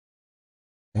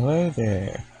Hello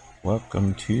there.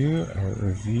 Welcome to our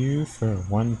review for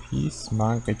One Piece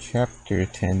manga chapter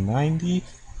 1090.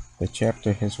 The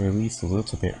chapter has released a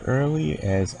little bit early,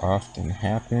 as often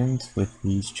happens with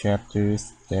these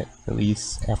chapters that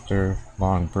release after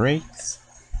long breaks.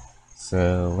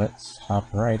 So let's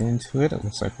hop right into it. It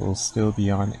looks like we'll still be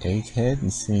on Egghead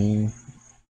and seeing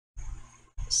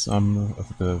some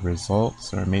of the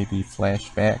results, or maybe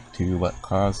flashback to what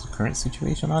caused the current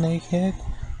situation on Egghead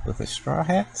with the Straw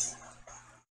Hats.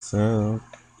 So,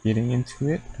 getting into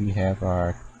it, we have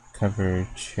our cover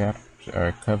chapter,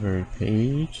 our cover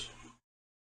page,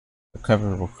 the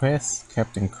cover request,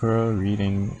 Captain Kuro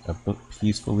reading a book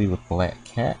peacefully with black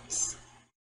cats.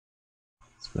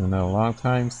 It's been a long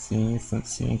time since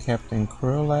seeing Captain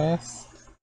Kuro last,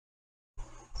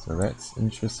 so that's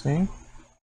interesting.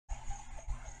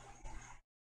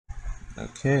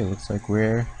 Okay, looks like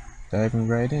we're diving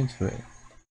right into it.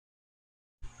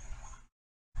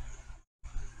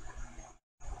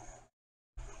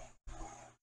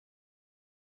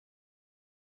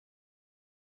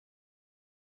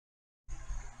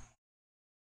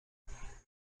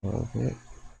 A little bit.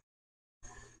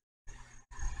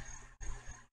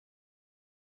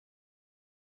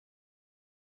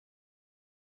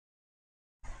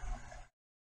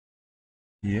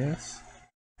 Yes.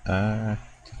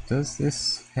 Does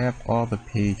this have all the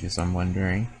pages, I'm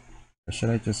wondering? Or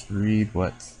should I just read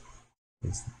what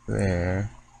is there?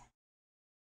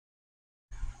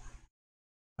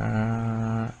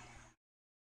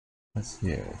 Let's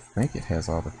see, I think it has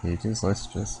all the pages. Let's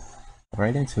just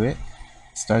right into it.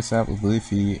 Starts out with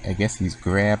Luffy. I guess he's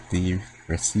grabbed the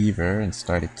receiver and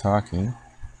started talking.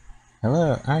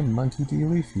 Hello, I'm Monkey D.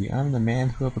 Luffy. I'm the man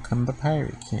who will become the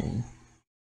Pirate King.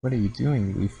 What are you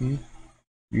doing, Luffy?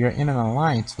 We are in an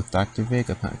alliance with Dr.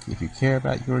 Vegapunk. If you care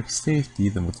about your safety,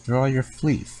 then withdraw your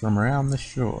fleet from around the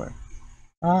shore.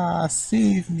 Ah,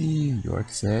 save me, York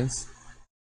says.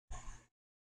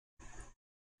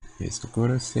 Is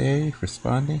Gorosei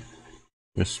responding?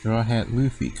 You're Straw Hat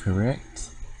Luffy, correct?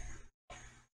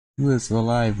 Who is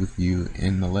alive with you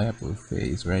in the Labo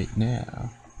phase right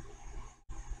now?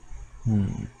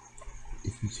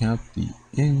 If you count the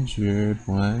injured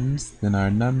ones, then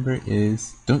our number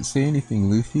is... Don't say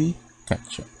anything, Luffy.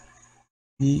 Gotcha.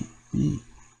 Beep, beep.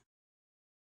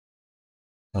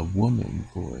 A woman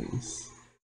voice.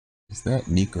 Is that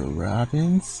Nico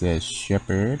Robin? Says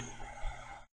Shepard.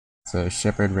 So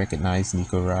Shepard recognized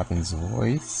Nico Robin's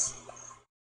voice.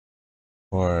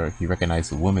 Or he recognized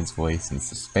the woman's voice and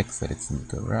suspects that it's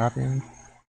Nico Robin.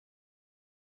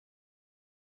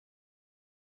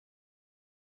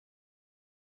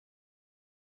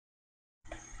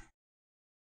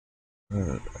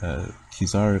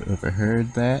 Kizaru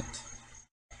overheard that.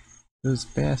 Those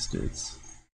bastards.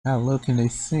 How low can they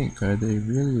sink? Are they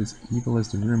really as evil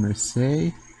as the rumors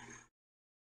say?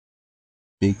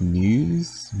 Big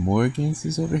news? Morgans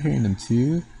is overhearing them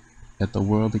too? At the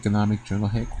World Economic Journal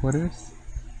headquarters?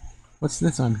 What's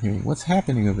this I'm hearing? What's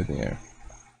happening over there?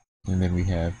 And then we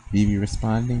have Vivi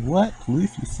responding, What?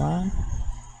 Luffy-san?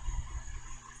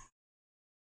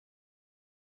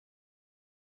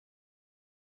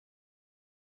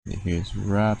 And here's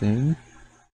Robin.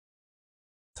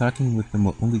 Talking with them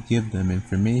will only give them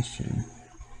information,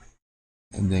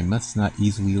 and they must not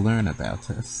easily learn about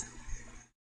us.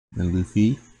 Then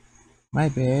Luffy, my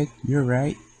bad, you're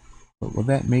right, but will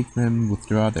that make them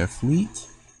withdraw their fleet?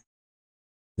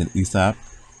 Then Usopp,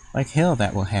 like hell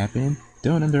that will happen,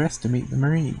 don't underestimate the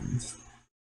Marines.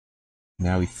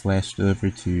 Now we flashed over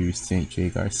to St. J.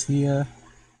 Garcia.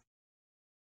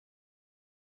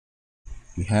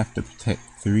 We have to protect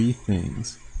three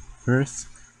things. First,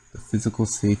 the physical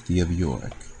safety of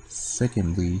York.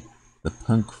 Secondly, the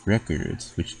Punk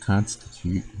records, which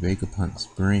constitute Vegapunk's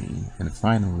brain. And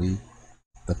finally,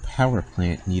 the power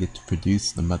plant needed to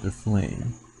produce the Mother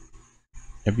Flame.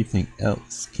 Everything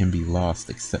else can be lost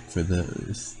except for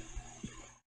those.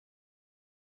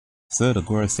 So the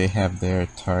Gorosei have their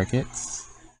targets.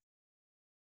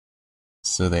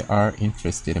 So they are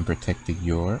interested in protecting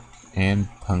York and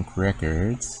Punk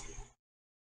records,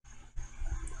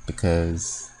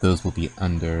 because those will be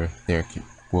under their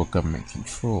world government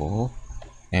control,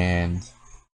 and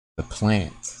the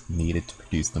plant needed to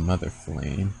produce the Mother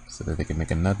Flame so that they could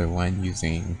make another one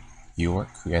using York,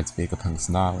 who has Vegapunk's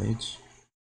knowledge.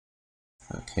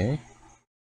 Okay.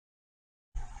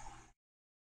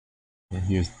 And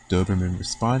here's Doberman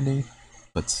responding,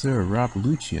 but sir, Rob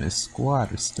Lucci and his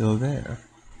squad are still there,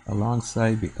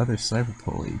 alongside the other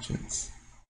Cyberpol agents.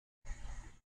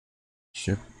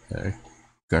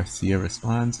 Garcia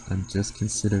responds, I'm just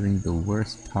considering the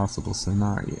worst possible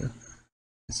scenario.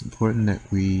 It's important that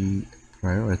we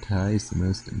prioritize the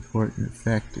most important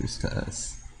factors to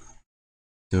us.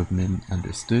 Doberman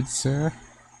understood, sir?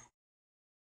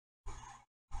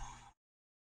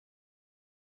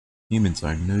 Humans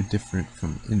are no different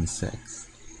from insects.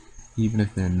 Even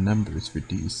if their numbers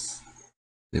reduce,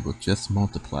 they will just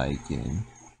multiply again.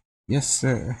 Yes,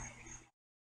 sir.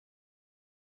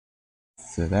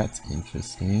 So that's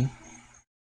interesting.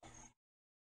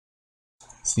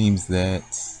 Seems that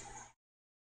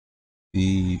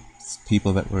the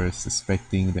people that were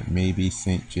suspecting that maybe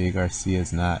St. J. Garcia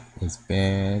is not as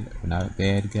bad, or not a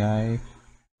bad guy,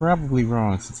 probably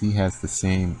wrong since he has the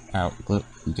same outlook.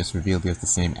 He just revealed he has the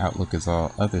same outlook as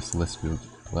all other celestial,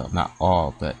 well, not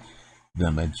all, but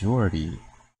the majority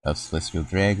of celestial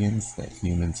dragons, that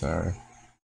humans are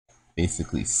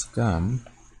basically scum.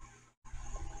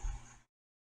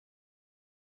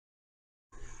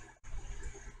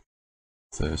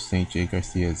 So St. J.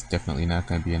 Garcia is definitely not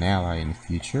going to be an ally in the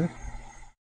future.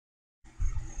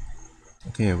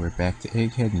 Okay, we're back to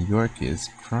Egghead. New York is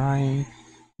crying.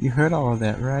 You heard all of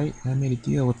that, right? I made a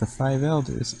deal with the 5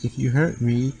 elders. If you hurt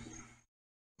me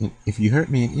in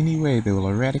any way, they will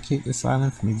eradicate this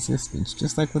island from existence,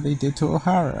 just like what they did to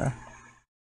O'Hara.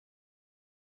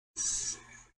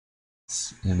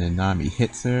 And then Nami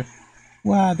hits her.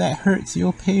 Wow, that hurts.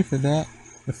 You'll pay for that.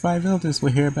 The 5 elders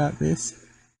will hear about this.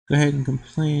 Go ahead and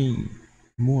complain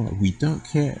more. We don't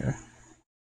care.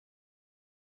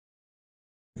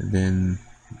 And then,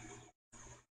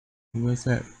 who was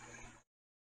that?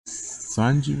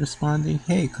 Sanji responding,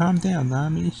 hey, calm down,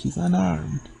 Nami. She's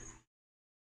unarmed.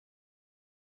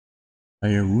 Are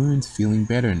your wounds feeling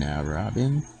better now,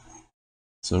 Robin?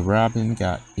 So Robin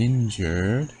got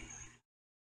injured,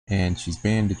 and she's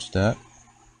bandaged up.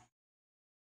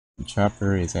 And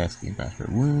Chopper is asking about her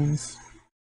wounds.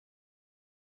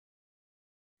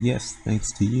 Yes,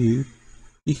 thanks to you.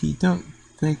 If you don't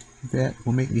think that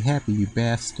will make me happy, you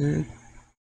bastard.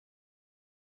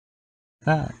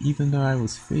 Ah, even though I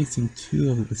was facing 2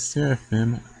 of the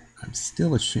Seraphim, I'm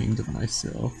still ashamed of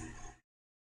myself.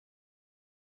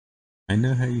 I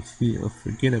know how you feel.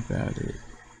 Forget about it.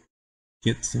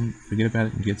 Forget about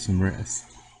it and get some rest.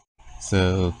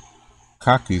 So,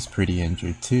 Kaku's pretty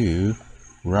injured too.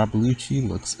 Rob Lucci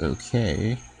looks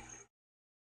okay.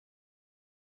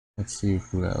 Let's see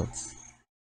who else.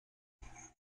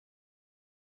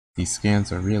 These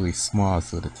scans are really small,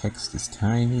 so the text is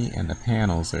tiny and the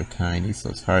panels are tiny, so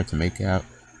it's hard to make out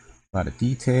a lot of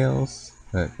details.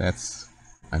 But that's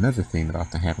another thing that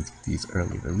often happens with these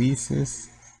early releases.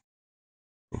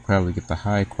 We'll probably get the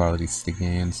high quality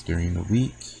scans during the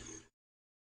week.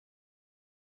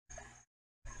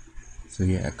 So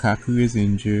yeah, Kaku is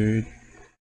injured.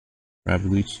 Rob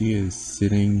Lucci is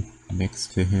sitting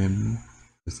next to him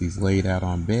as he's laid out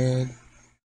on bed.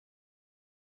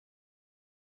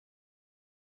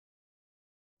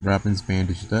 Robin's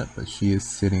bandaged up, but she is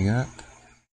sitting up.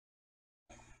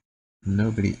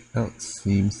 Nobody else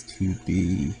seems to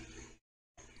be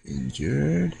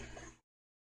injured.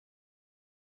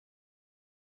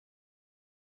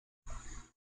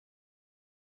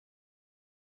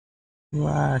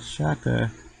 Wow,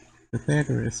 Shaka,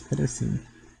 Pythagoras, Edison.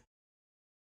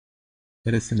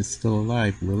 Edison is still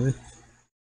alive, Lilith.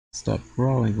 Stop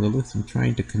brawling, Lilith. I'm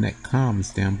trying to connect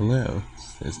comms down below,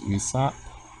 says Usopp.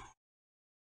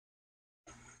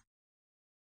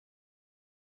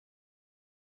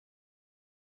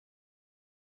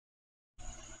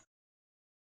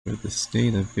 For the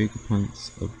state of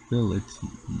Vegapunk's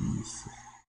abilities.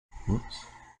 Whoops.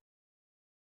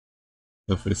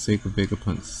 So for the sake of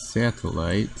Vegapunk's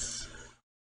satellites,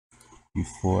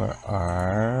 before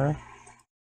our...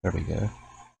 There we go.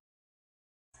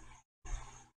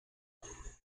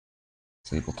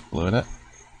 It's able to blow it up.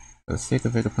 For the sake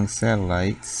of Vegapunk's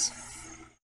satellites,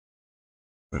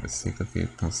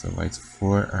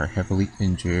 4 are heavily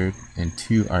injured and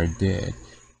 2 are dead.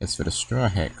 As for the Straw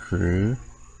Hat crew,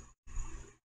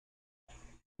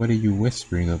 what are you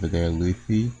whispering over there,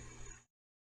 Luffy?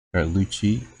 Or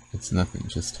Lucci? It's nothing,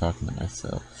 just talking to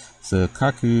myself. So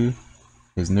Kaku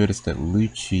has noticed that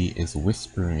Lucci is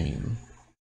whispering.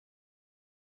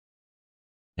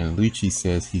 And Lucci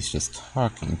says he's just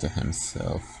talking to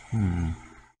himself.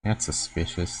 That's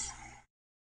suspicious.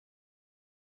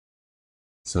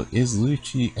 So is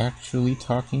Lucci actually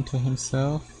talking to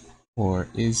himself? Or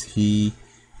is he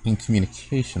in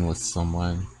communication with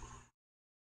someone?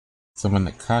 Someone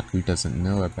that Kaku doesn't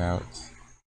know about?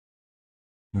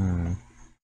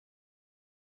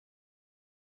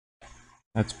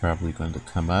 That's probably going to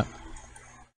come up.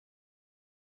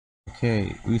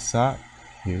 Okay, Usopp.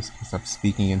 Here's Usopp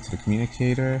speaking into the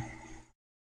communicator.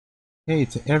 Hey,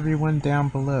 to everyone down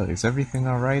below, is everything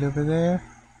alright over there?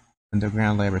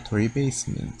 Underground laboratory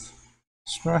basement.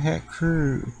 Straw Hat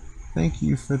crew, thank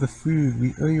you for the food.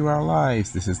 We owe you our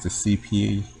lives. This is the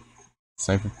CPA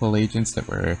Cyberpol agents that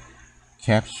were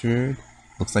captured.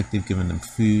 Looks like they've given them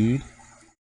food.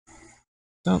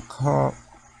 Don't call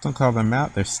them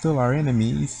out. They're still our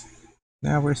enemies.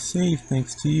 Now we're safe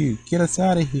thanks to you. Get us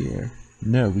out of here.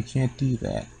 No, we can't do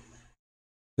that.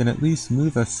 Then at least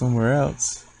move us somewhere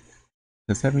else.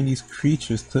 Because having these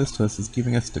creatures close to us is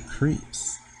giving us the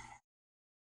creeps.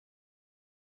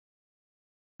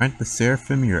 Aren't the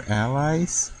Seraphim your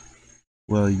allies?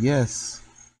 Well, yes.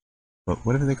 But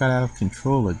what if they got out of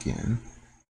control again?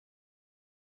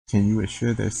 Can you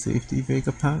assure their safety,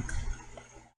 Vegapunk?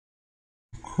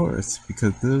 Of course,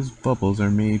 because those bubbles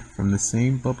are made from the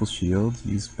same bubble shield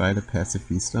used by the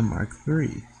Pacifista Mark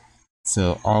III.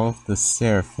 So all of the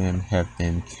Seraphim have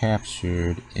been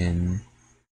captured in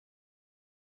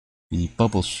the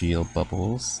bubble shield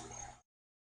bubbles.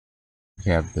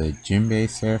 We have the Jinbei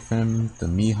Seraphim, the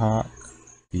Mihawk,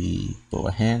 the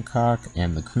Boa Hancock,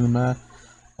 and the Kuma.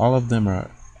 All of them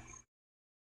are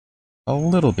a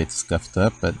little bit scuffed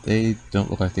up, but they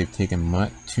don't look like they've taken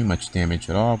too much damage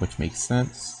at all, which makes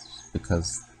sense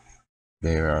because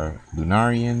they are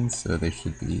Lunarians, so they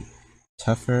should be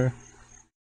tougher.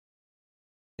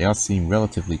 They all seem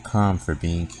relatively calm for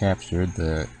being captured.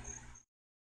 The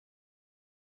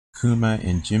Kuma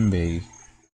and Jinbei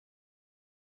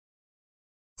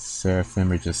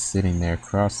Seraphim are just sitting there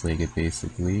cross-legged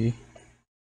basically.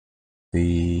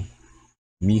 The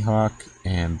Mihawk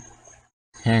and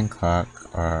Hancock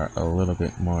are a little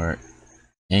bit more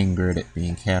angered at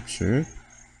being captured.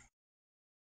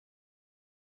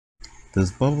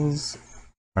 Those bubbles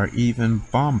are even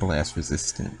bomb blast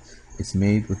resistant. It's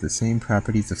made with the same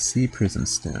properties of Sea Prism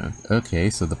Stone. Okay,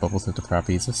 so the bubbles have the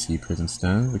properties of Sea Prism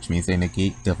Stone, which means they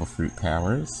negate Devil Fruit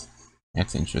powers.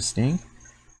 That's interesting.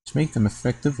 Which make them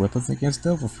effective weapons against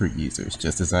Devil Fruit users,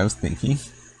 just as I was thinking.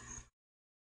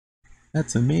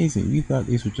 That's amazing, we thought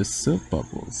these were just soap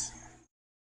bubbles.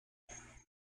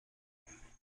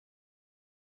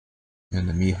 And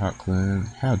the Mihawk clone,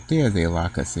 how dare they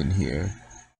lock us in here?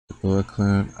 The Boa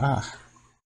clone,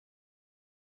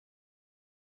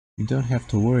 you don't have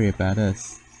to worry about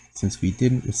us, since we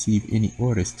didn't receive any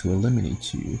orders to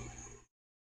eliminate you.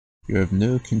 You're of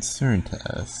no concern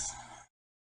to us.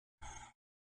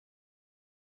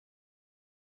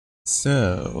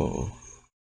 So,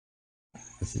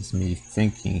 this is me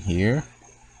thinking here.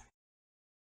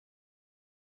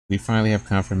 We finally have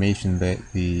confirmation that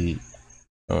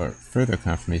further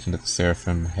confirmation that the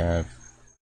Seraphim have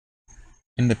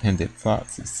independent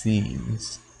thoughts, it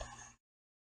seems.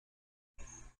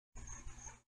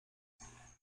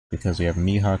 Because we have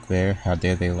Mihawk there, how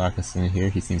dare they lock us in here?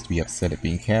 He seems to be upset at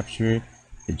being captured.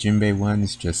 The Jinbei one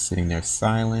is just sitting there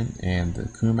silent, and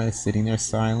the Kuma is sitting there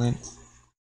silent.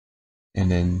 And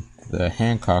then the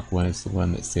Hancock one is the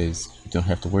one that says, you don't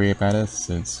have to worry about us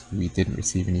since we didn't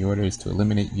receive any orders to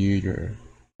eliminate you, you're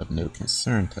of no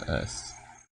concern to us.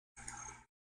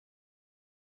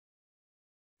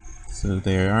 So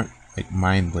they aren't like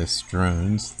mindless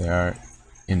drones, they are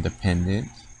independent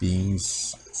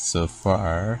beings so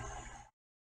far,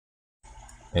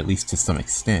 at least to some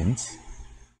extent.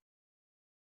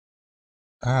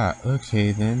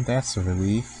 Okay then, that's a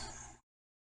relief.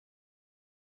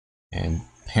 And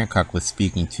Hancock was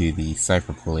speaking to the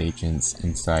Cyberpol agents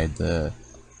inside the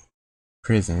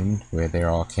prison where they're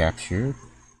all captured.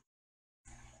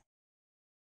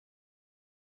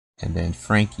 And then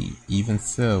Frankie, even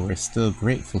so, we're still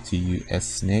grateful to you,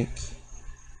 S-Snake.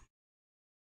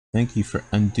 Thank you for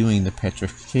undoing the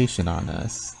petrification on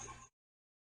us.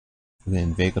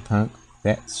 Then Vegapunk,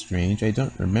 that's strange, I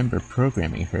don't remember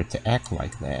programming her to act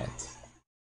like that.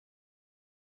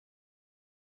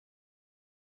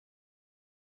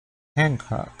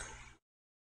 Hancock.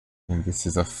 And this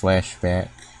is a flashback.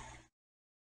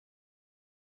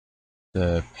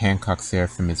 The Hancock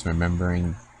Seraphim is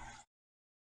remembering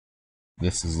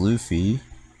this is Luffy.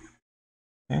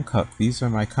 Hancock, these are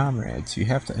my comrades. You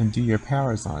have to undo your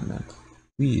powers on them.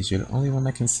 Please, you're the only one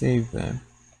that can save them.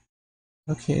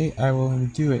 Okay, I will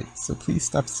undo it, so please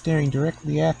stop staring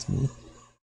directly at me.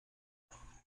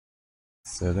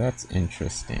 So that's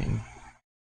interesting.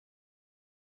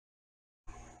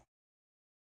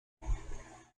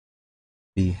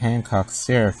 The Hancock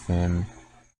Seraphim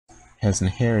has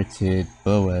inherited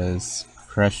Boa's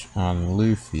crush on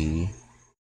Luffy.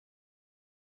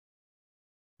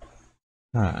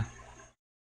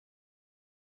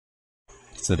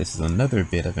 So this is another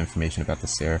bit of information about the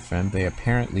Seraphim. They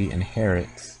apparently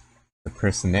inherit the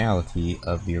personality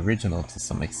of the original to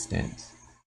some extent,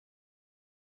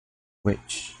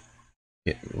 which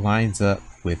it lines up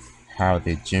with how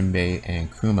the Jinbei and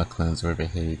Kuma clones were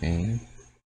behaving.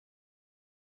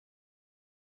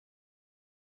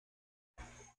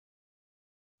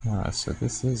 So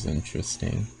this is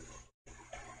interesting.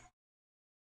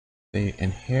 They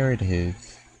inherited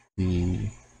the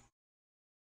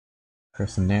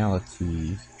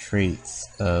personality traits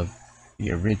of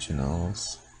the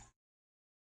originals.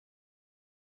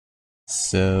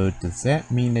 So does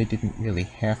that mean they didn't really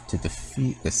have to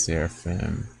defeat the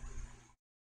Seraphim?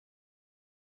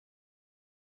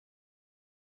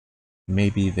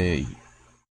 Maybe the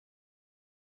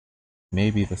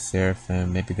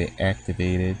Seraphim, maybe they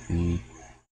activated the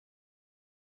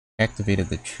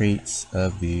traits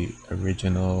of the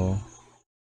originals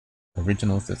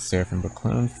that Seraphim were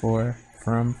cloned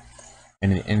from.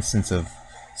 And in the instance of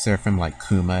Seraphim like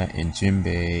Kuma and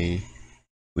Jinbei,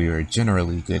 we were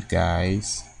generally good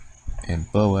guys,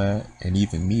 and Boa and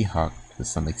even Mihawk to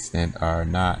some extent are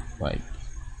not like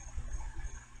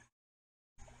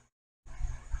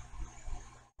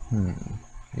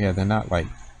yeah, they're not like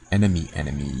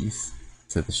enemies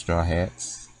to the Straw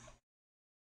Hats.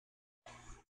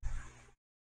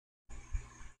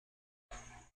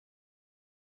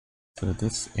 So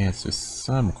this answers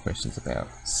some questions about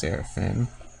Seraphim.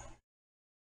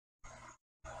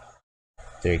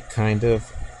 They kind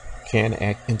of can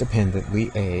act independently,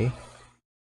 A.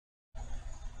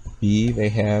 B, they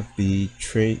have the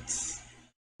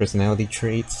personality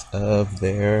traits of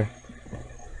the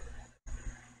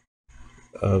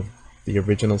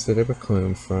originals that they were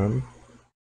cloned from.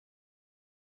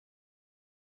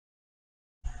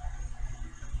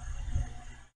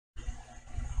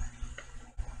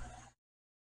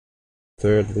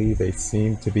 Thirdly, they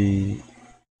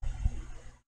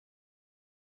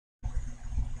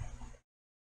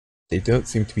don't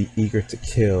seem to be eager to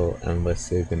kill unless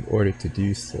they've been ordered to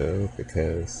do so,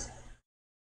 because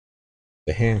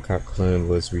the Hancock clone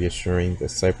was reassuring the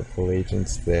Cyberpol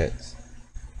agents that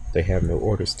they have no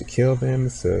orders to kill them,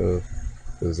 so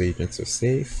those agents are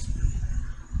safe.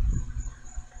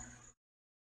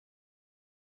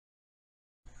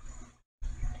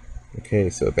 Okay,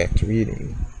 so back to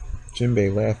reading.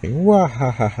 Jinbei laughing, wah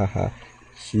ha ha ha ha.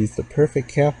 She's the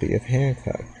perfect copy of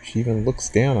Hancock. She even looks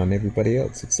down on everybody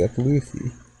else except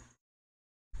Luffy.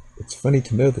 It's funny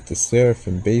to know that the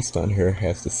Seraphim based on her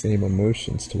has the same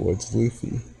emotions towards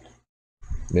Luffy.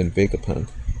 Then Vegapunk,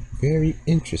 very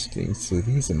interesting, so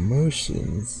these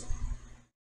emotions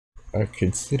are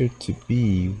considered to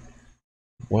be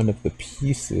one of the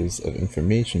pieces of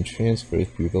information transferred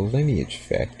through the lineage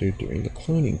factor during the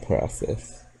cloning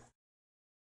process.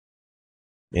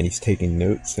 And he's taking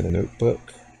notes in a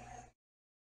notebook.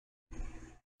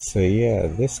 So yeah,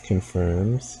 this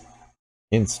confirms,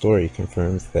 in story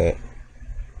confirms that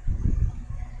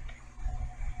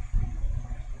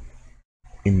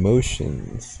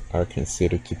emotions are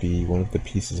considered to be one of the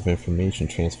pieces of information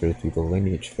transferred through the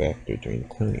lineage factor during the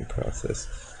cloning process.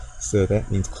 So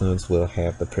that means clones will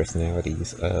have the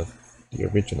personalities of the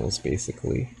originals,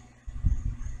 basically.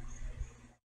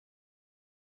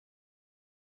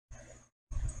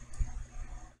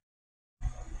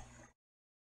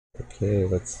 Okay,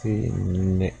 let's see,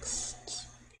 next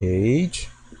page.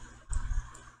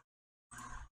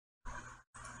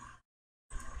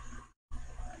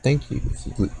 Thank you.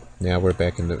 Now we're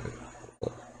back in the...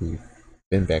 We've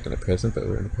been back in the present, but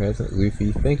we're in the present.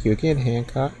 Luffy, thank you again,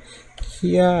 Hancock.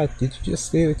 Kia, did you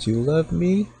just say that you love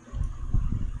me?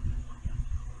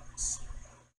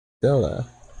 Stella,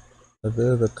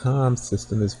 although the comm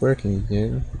system is working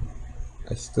again,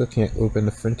 I still can't open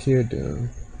the Frontier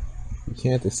Dome. You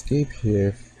can't escape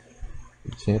here.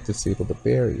 You can't disable the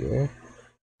barrier.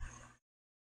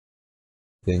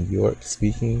 Then York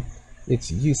speaking,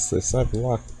 it's useless. I've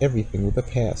locked everything with a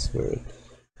password.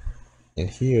 And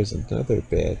here's another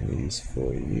bad news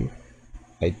for you.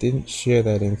 I didn't share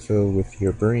that info with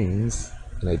your brains,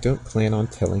 and I don't plan on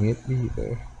telling it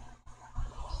either.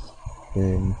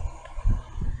 Then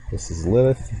this is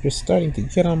Lilith. You're starting to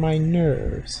get on my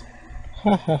nerves.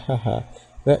 Ha ha ha ha.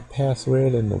 That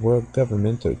password and the world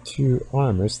government are two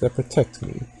armors that protect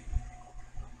me.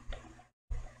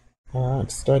 I'm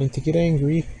starting to get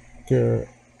angry. Grr.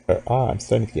 I'm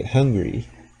starting to get hungry.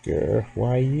 Grr.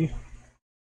 Why you?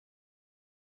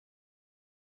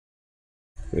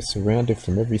 We're surrounded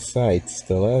from every side,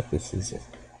 Stella. This is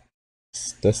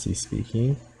Stussy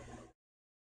speaking.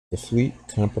 The fleet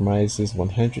compromises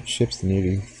 100 ships and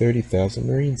nearly 30,000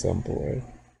 marines on board.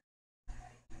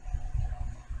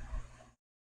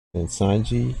 And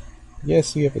Sanji,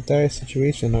 Yes, we have a dire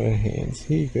situation on our hands.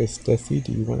 Here you go, Stussy.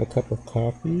 Do you want a cup of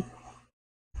coffee?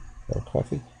 Or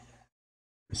coffee?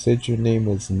 You said your name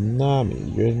was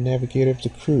Nami. You're the navigator of the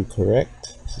crew,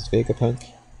 correct? This is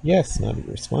Vegapunk. Yes, Nami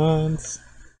responds.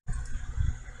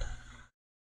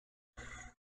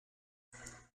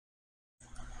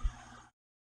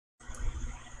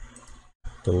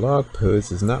 The log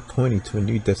pose is not pointing to a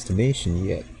new destination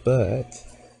yet, but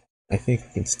I think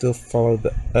we can still follow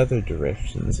the other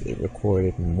directions it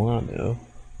recorded in Wano.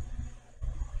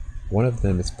 One of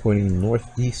them is pointing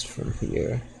northeast from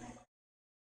here.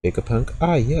 Vegapunk,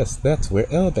 ah yes, that's where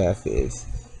Elbaf is.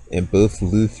 And both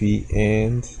Luffy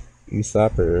and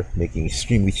Usopp are making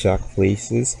extremely shocked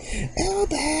faces.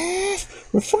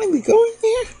 Elbaf! We're finally going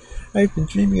there? I've been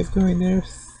dreaming of going there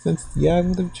since the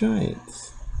Island of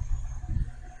Giants,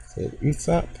 said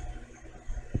Usopp.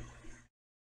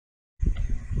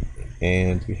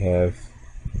 And we have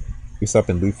Usopp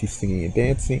and Luffy singing and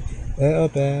dancing.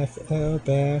 Elbaf,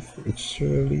 Elbaf, it's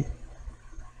surely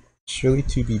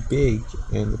to be big,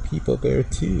 and the people there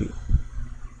too.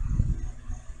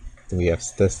 Then we have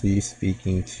Stussy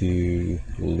speaking to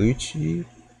Lucci.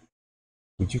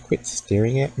 Would you quit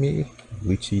staring at me?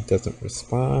 Lucci doesn't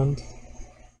respond.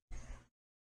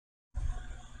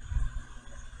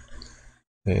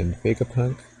 And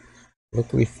Vegapunk,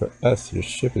 luckily for us, your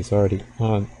ship is already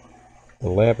on the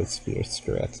lavosphere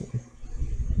stratum.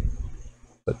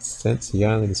 But since the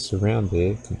island is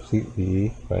surrounded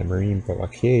completely by marine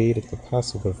blockade, it's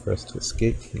impossible for us to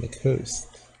escape from the coast.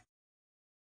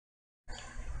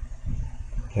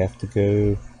 We have to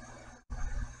go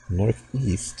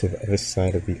northeast to the other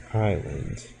side of the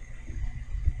island.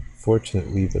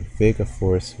 Fortunately, the Vega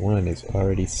Force 1 is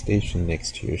already stationed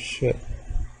next to your ship.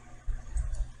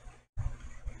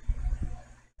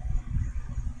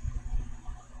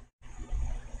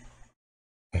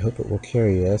 I hope it will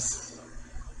carry us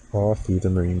all through the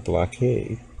marine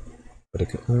blockade, but it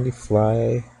can only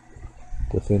fly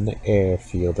within the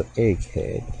airfield of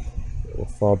Egghead. It will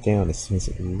fall down as soon as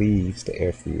it leaves the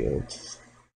airfield's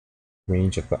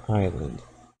range of the island.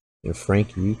 And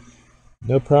Frankie,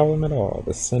 no problem at all.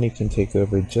 The Sunny can take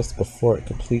over just before it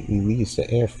completely leaves the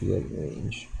airfield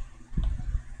range.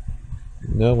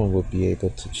 No one will be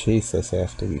able to chase us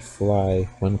after we fly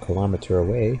 1 kilometer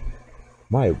away.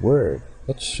 My word,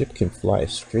 that ship can fly a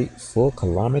straight full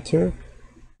kilometer?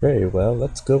 Very well,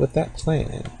 let's go with that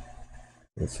plan.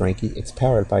 And Frankie, it's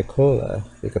powered by Cola.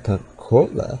 Vegapunk,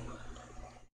 Cola?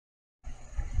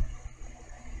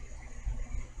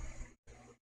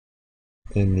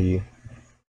 And the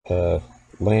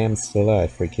Lamb Stella, I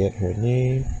forget her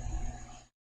name.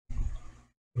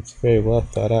 It's a very well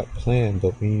thought out plan,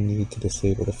 but we need to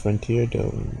disable the Frontier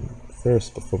Dome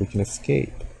first before we can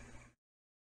escape.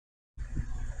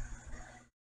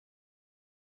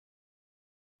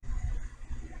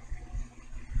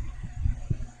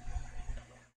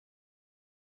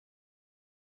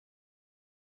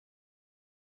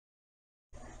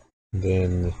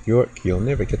 Then, York, you'll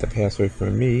never get the password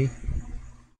from me.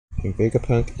 And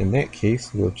Vegapunk, in that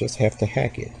case, we'll just have to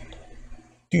hack it.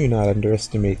 Do not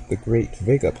underestimate the great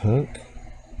Vegapunk.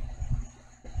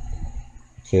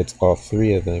 Okay, it's all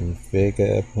 3 of them.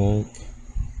 Vegapunk.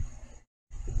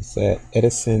 Is that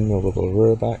Edison, the little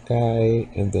robot guy,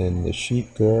 and then the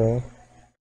sheep girl.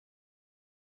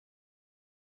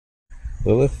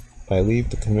 Lilith, I leave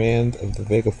the command of the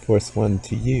Vega Force 1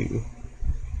 to you.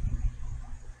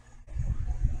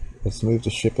 Let's move the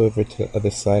ship over to the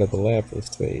other side of the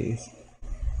Lavos phase.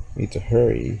 We need to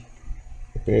hurry.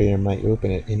 The barrier might open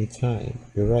at any time.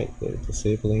 You're right, though.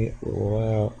 Disabling it will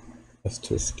allow us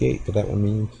to escape, but that would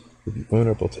mean we'll be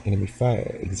vulnerable to enemy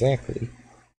fire. Exactly.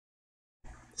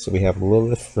 So we have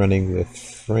Lilith running with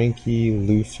Frankie,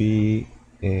 Luffy,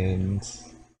 and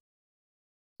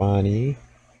Bonnie.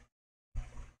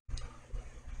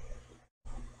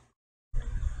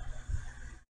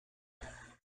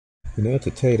 You know,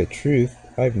 to tell you the truth,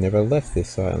 I've never left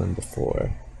this island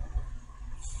before.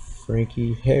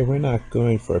 Frankie, hey, we're not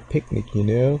going for a picnic, you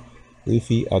know.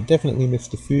 Luffy, I'll definitely miss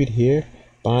the food here.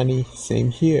 Bonnie, same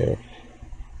here.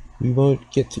 We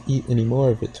won't get to eat any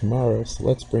more of it tomorrow, so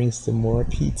let's bring some more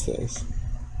pizzas.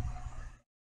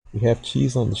 We have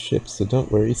cheese on the ship, so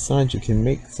don't worry, Sanji can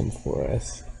make some for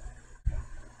us.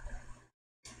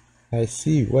 I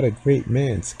see, what a great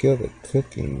man, skilled at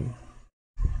cooking,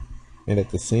 and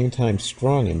at the same time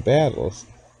strong in battles.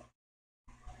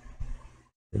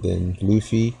 And then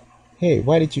Luffy, hey,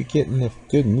 why did you get in a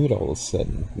good mood all of a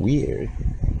sudden? Weird.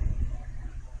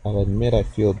 I'll admit I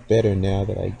feel better now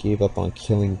that I gave up on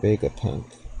killing Vegapunk.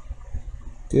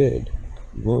 Good.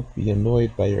 You won't be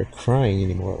annoyed by your crying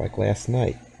anymore like last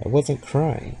night. I wasn't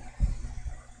crying.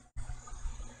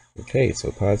 Okay,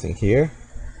 so pausing here.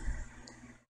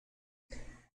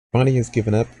 Bonnie has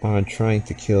given up on trying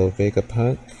to kill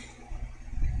Vegapunk,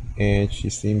 and she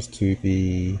seems to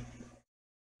be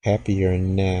happier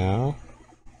now.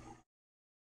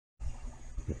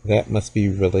 That must be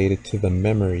related to the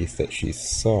memories that she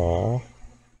saw.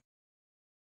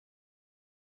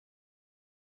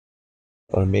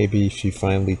 Or maybe she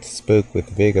finally spoke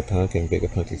with Vegapunk and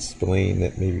Vegapunk explained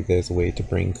that maybe there's a way to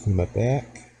bring Kuma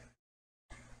back.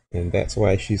 And that's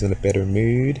why she's in a better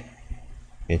mood.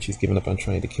 And she's given up on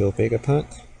trying to kill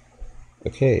Vegapunk.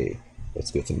 Okay,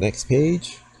 let's go to the next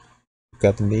page. We've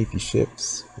got the Navy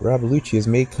ships. Rob Lucci has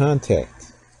made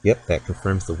contact. Yep, that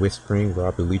confirms the whispering.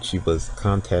 Rob Lucci was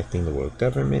contacting the world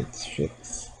government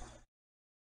ships.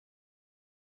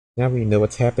 Now we know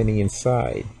what's happening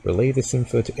inside. Relay this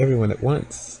info to everyone at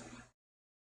once.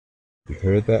 You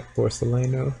heard that,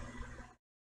 Porcelano?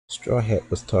 Straw Hat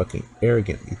was talking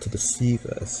arrogantly to deceive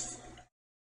us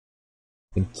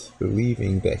into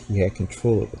believing that he had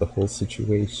control over the whole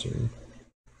situation.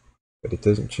 But it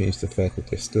doesn't change the fact that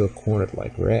they're still cornered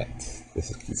like rats. This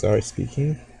is Kizaru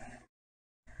speaking.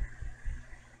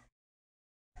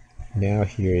 Now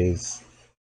here is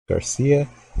Garcia.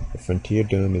 The Frontier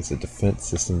Dome is a defense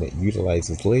system that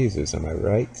utilizes lasers, am I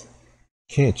right?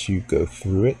 Can't you go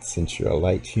through it since you're a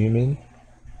light human?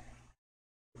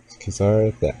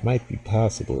 Kizaru, that might be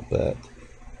possible, but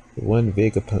the one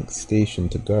Vegapunk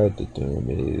stationed to guard the dome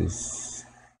is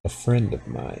a friend of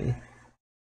mine.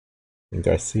 And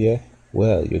Garcia,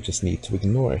 well, you'll just need to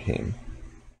ignore him.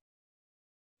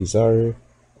 Kizaru,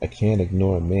 I can't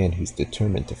ignore a man who's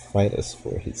determined to fight us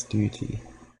for his duty.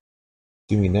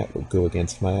 Doing that would go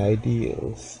against my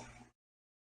ideals.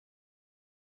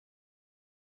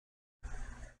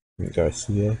 And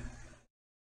Garcia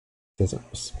doesn't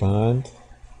respond.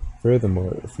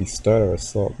 Furthermore, if we start our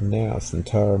assault now,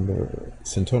 Centaur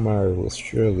will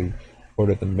surely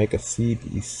order the Mega Sea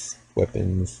Beast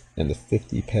weapons and the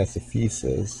 50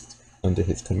 pacifistas under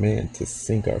his command to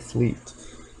sink our fleet.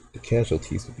 The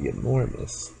casualties would be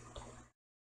enormous.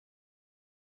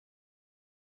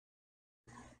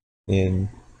 And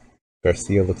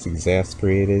Garcia looks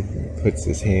exasperated and puts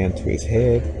his hand to his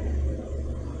head.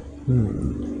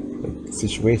 The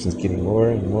situation's getting more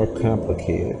and more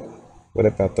complicated. What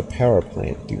about the power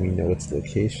plant? Do we know its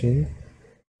location?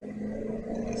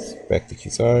 Back to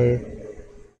Kizaru.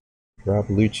 Rob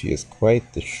Lucci is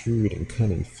quite the shrewd and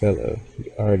cunning fellow. He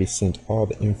already sent all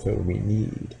the info we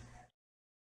need.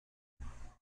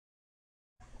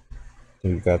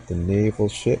 Then we've got the naval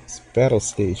ships, battle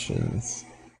stations.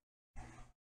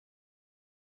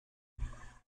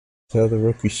 Tell the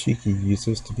Rokushiki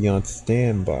users to be on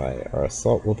standby. Our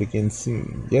assault will begin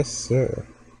soon. Yes, sir.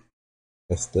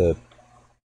 That's the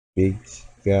big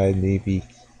guy Navy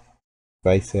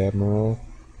Vice Admiral,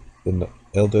 the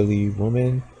elderly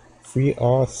woman. Free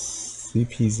all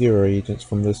CP0 agents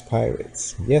from those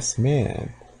pirates. Yes, ma'am.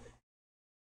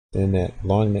 Then that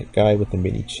long neck guy with the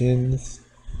mini chins.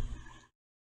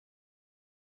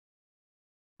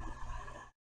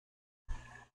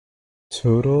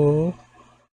 Total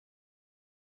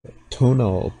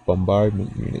tonal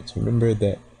bombardment units. Remember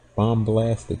that bomb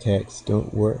blast attacks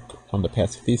don't work on the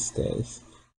pacifistas.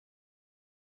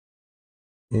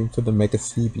 Aim for the Mega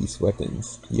Sea Beast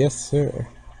weapons. Yes, sir.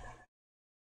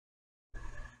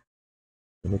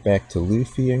 And we're back to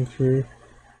Luffy and crew.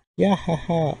 Yeah,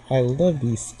 haha, I love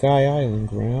these Sky Island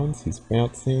grounds. He's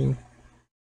bouncing.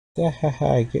 Yeah,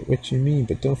 haha, I get what you mean,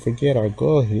 but don't forget our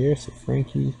goal here. So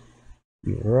Frankie,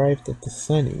 you arrived at the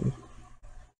Sunny.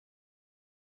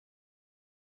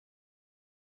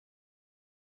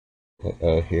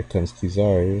 Uh-oh, here comes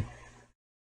Kizaru.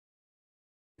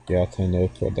 Yata no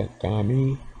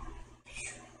Kodakami.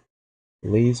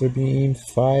 Laser beam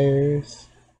fires.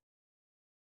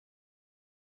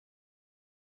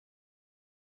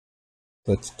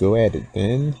 Let's go at it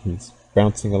then. He's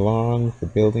bouncing along the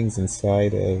buildings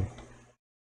inside of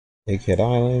Egghead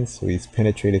Island, so he's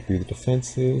penetrated through the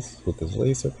defenses with his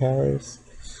laser powers.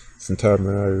 Centaur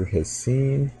Marauder has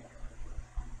seen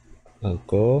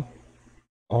Uncle.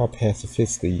 All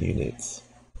pacifista units.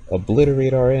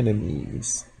 Obliterate our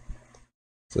enemies.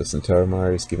 So Centaur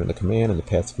Marauder is given the command and the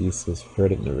pacifistas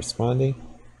heard it and are responding.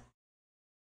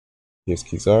 Here's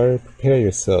Kizaru. Prepare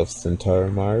yourself, Centaur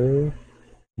Marauder.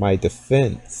 My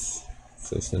defense,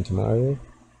 says Centaur,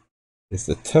 is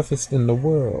the toughest in the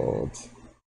world.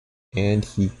 And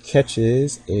he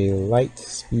catches a light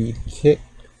speed kick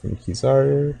from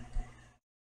Kizaru.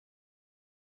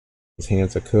 His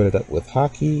hands are coated up with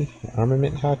Haki,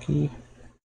 armament Haki.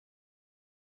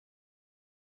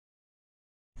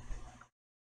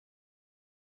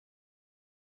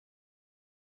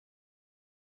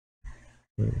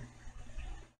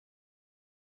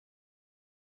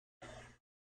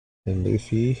 And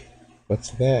Luffy,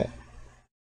 what's that?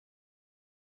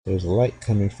 There's light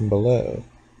coming from below.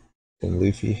 Then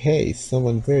Luffy, hey,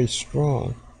 someone very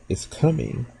strong is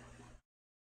coming.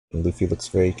 And Luffy looks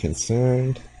very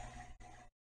concerned.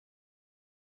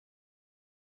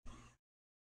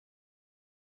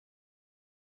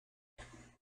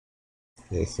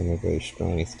 Yeah, someone very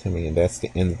strong is coming, and that's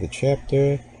the end of the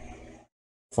chapter.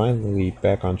 Finally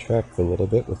back on track for a little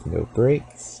bit with no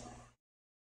breaks.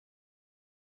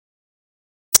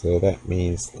 So that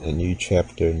means a new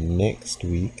chapter next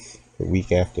week, the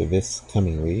week after this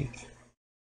coming week,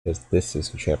 because this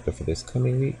is the chapter for this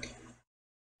coming week.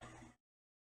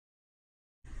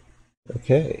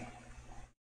 Okay.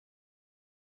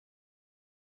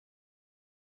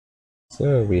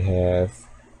 So we have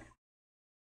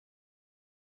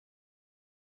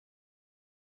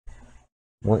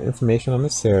more information on the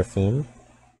Seraphim.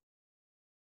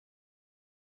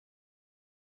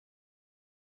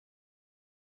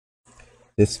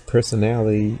 This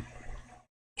personality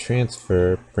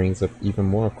transfer brings up even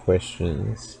more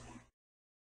questions.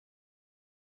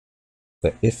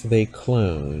 That if they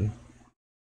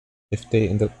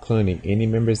end up cloning any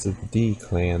members of the D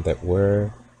clan that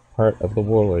were part of the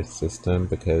warlord system,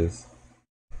 because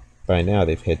by now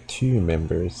they've had 2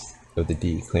 members of the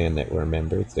D clan that were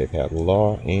members. They've had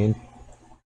Law and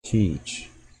Teach.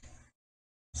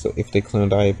 So if they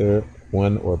cloned either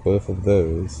one or both of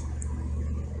those,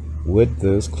 would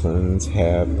those clones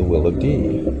have the will of D?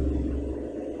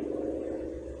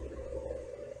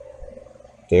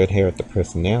 They would inherit the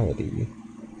personality,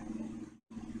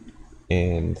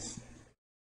 and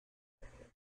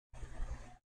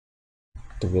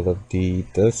the will of D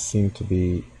does seem to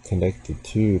be connected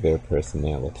to their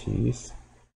personalities.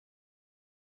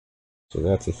 So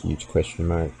that's a huge question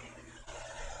mark.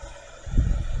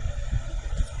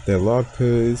 Their log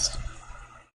post,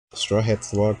 Straw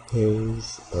Hat's log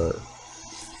pose,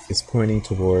 is pointing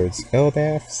towards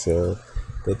Elbaf, so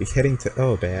they'll be heading to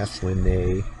Elbaf when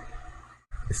they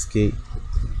escape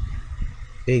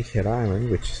Egghead Island,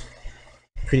 which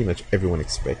pretty much everyone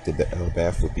expected that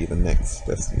Elbaf would be the next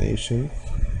destination.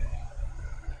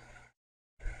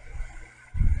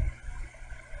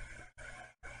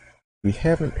 We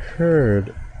haven't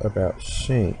heard about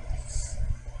Shanks,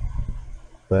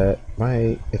 but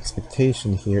my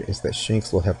expectation here is that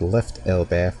Shanks will have left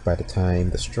Elbaf by the time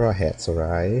the Straw Hats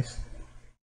arrive.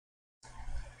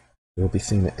 We'll be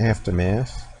seeing the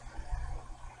aftermath.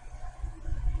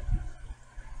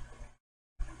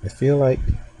 I feel like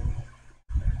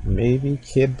maybe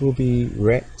Kid will be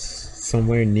wrecked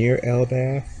somewhere near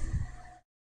Elbaf.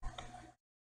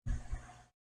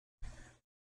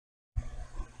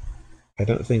 I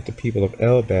don't think the people of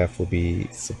Elbaf will be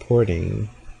supporting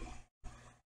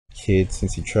Kid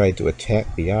since he tried to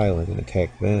attack the island and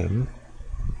attack them.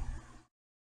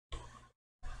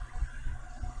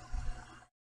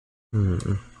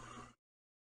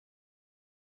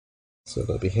 So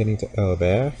they'll be heading to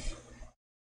Elbaf.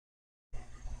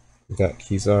 We got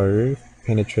Kizaru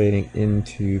penetrating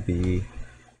into the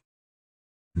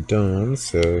dome,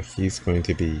 so he's going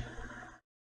to be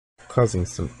causing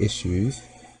some issues.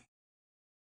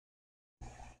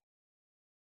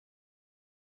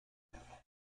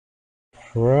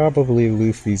 Probably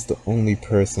Luffy's the only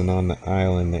person on the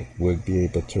island that would be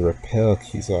able to repel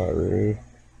Kizaru.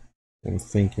 I'm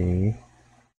thinking,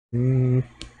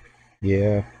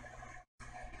 yeah.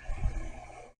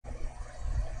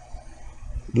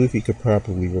 Luffy could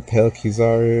probably repel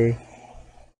Kizaru,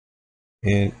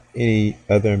 and any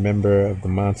other member of the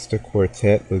monster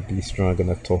quartet would be strong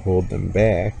enough to hold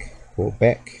back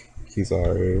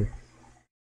Kizaru,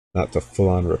 not to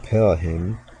full-on repel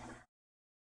him,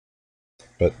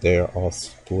 but they're all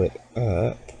split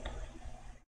up.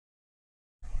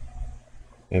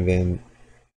 And then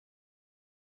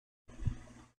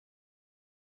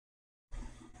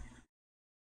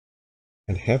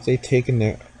have they taken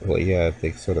their, well, yeah,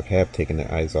 they sort of have taken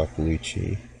their eyes off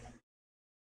Lucci.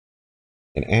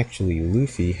 And actually,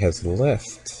 Luffy has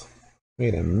left.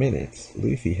 Wait a minute,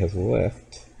 Luffy has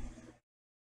left.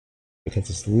 Because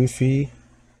it's Luffy,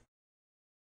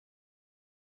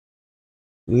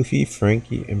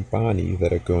 Frankie, and Bonnie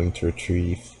that are going to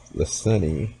retrieve the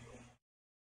Sunny.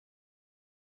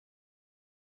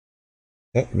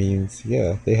 That means,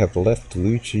 yeah, they have left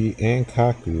Lucci and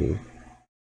Kaku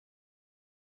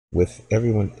with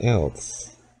everyone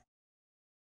else.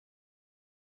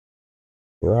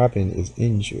 Robin is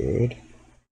injured.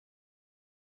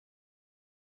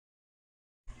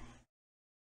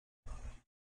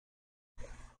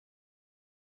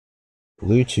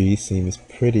 Lucci seems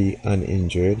pretty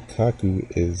uninjured. Kaku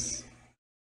is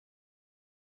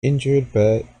injured,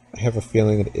 but I have a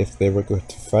feeling that if they were going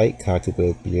to fight, Kaku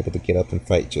would be able to get up and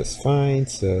fight just fine,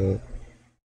 so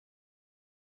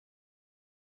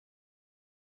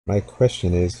my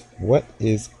question is, what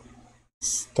is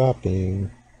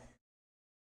stopping?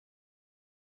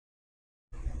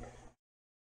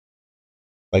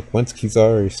 Like, once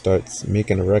Kizaru starts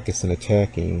making a ruckus and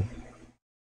attacking,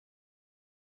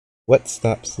 what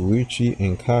stops Lucci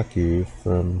and Kaku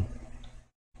from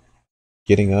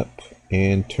getting up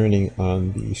and turning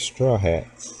on the Straw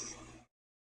Hats?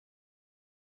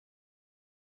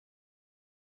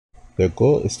 Their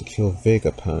goal is to kill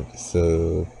Vegapunk,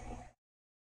 so...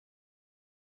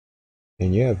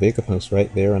 And yeah, Vegapunk's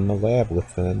right there in the lab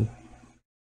with them.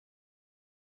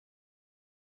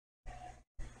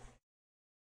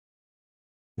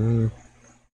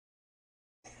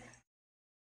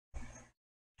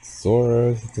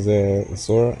 Zora's there,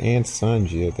 Zora and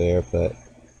Sanji are there, but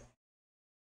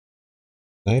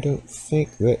I don't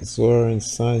think that Zora and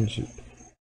Sanji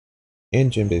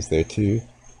and Jinbei's there too.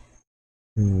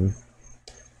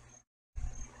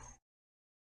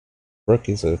 Brook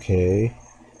is okay.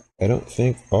 I don't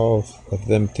think all of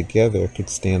them together could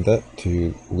stand up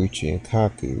to Lucci and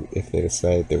Kaku if they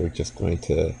decided they were just going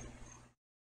to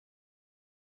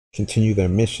continue their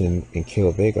mission and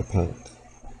kill Vegapunk.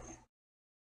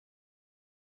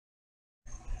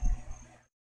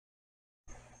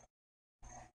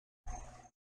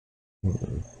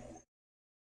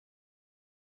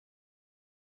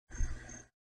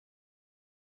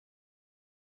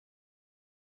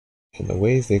 And the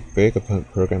ways they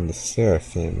Vegapunk programmed the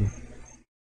Seraphim,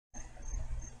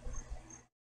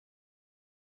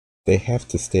 they have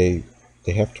to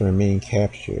remain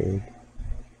captured.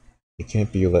 They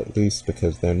can't be let loose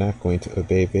because they're not going to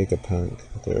obey Vegapunk.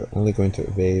 They're only going to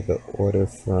obey the order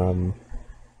from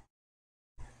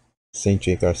Saint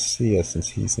J. Garcia since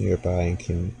he's nearby and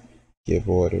can give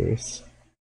orders.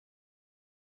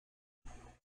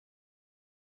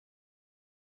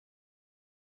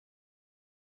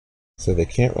 So they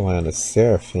can't rely on the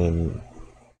Seraphim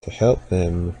to help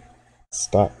them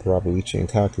stop Rabuichi and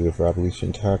Kaku if Rabuichi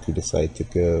and Kaku decide to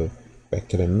go back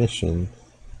to their mission.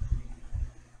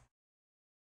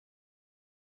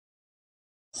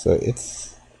 So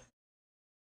it's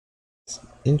an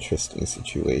interesting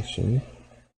situation.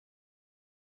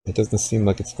 It doesn't seem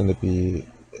like it's going to be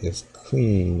as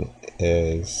clean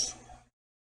as...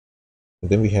 And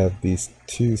then we have these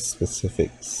two specific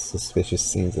suspicious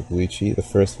scenes of Lucci. The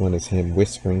first one is him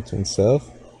whispering to himself,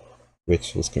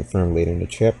 which was confirmed later in the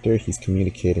chapter. He's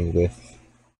communicating with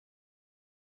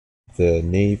the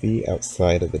Navy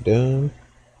outside of the dome.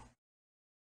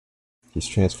 He's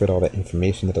transferred all that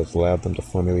information that has allowed them to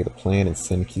formulate a plan and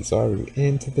send Kizaru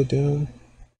into the dome.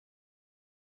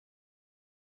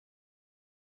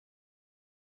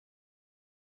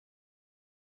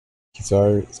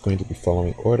 Kizaru is going to be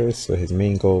following orders, so his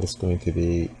main goal is going to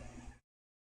be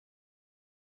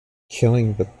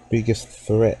killing the biggest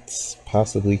threats,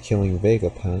 possibly killing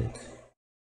Vegapunk.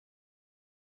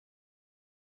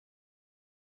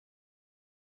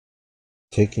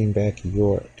 Taking back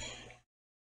York.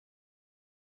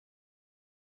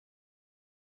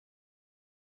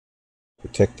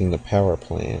 Protecting the power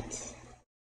plant.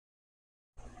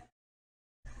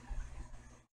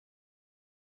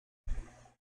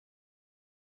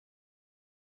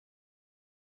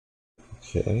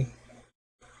 Okay.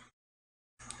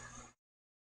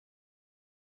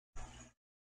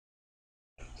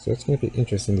 So it's going to be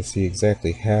interesting to see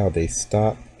exactly how they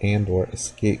stop and or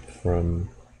escape from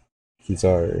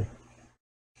Kizaru.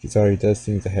 Kizaru does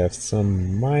seem to have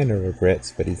some minor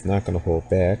regrets, but he's not going to hold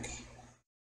back.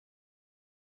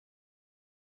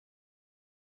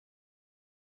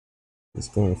 He's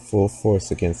going full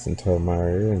force against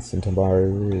Sentomaru, and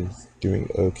Sentomaru is doing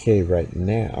okay right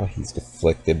now. He's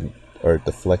deflecting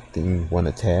one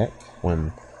attack,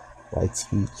 one light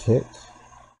speed kick.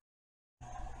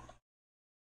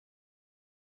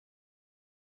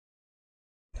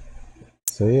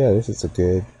 So yeah, this is a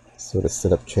good sort of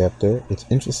setup chapter. It's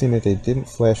interesting that they didn't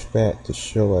flash back to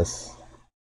show us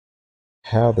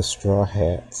how the Straw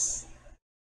Hats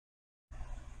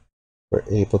were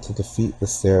able to defeat the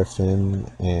Seraphim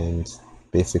and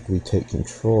basically take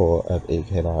control of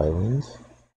Egghead Island.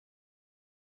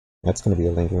 That's going to be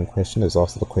a lingering question. There's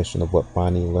also the question of what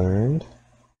Bonnie learned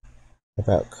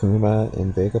about Kuma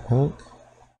and Vegapunk.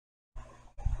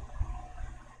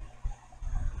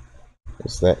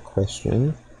 There's that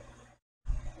question.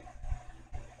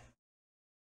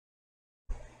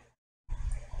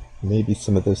 Maybe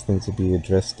some of those things will be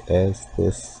addressed as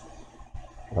this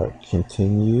Art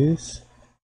continues.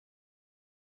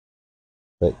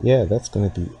 But yeah, that's going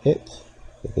to be it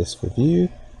for this review.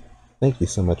 Thank you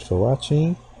so much for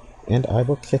watching, and I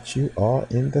will catch you all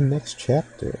in the next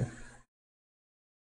chapter.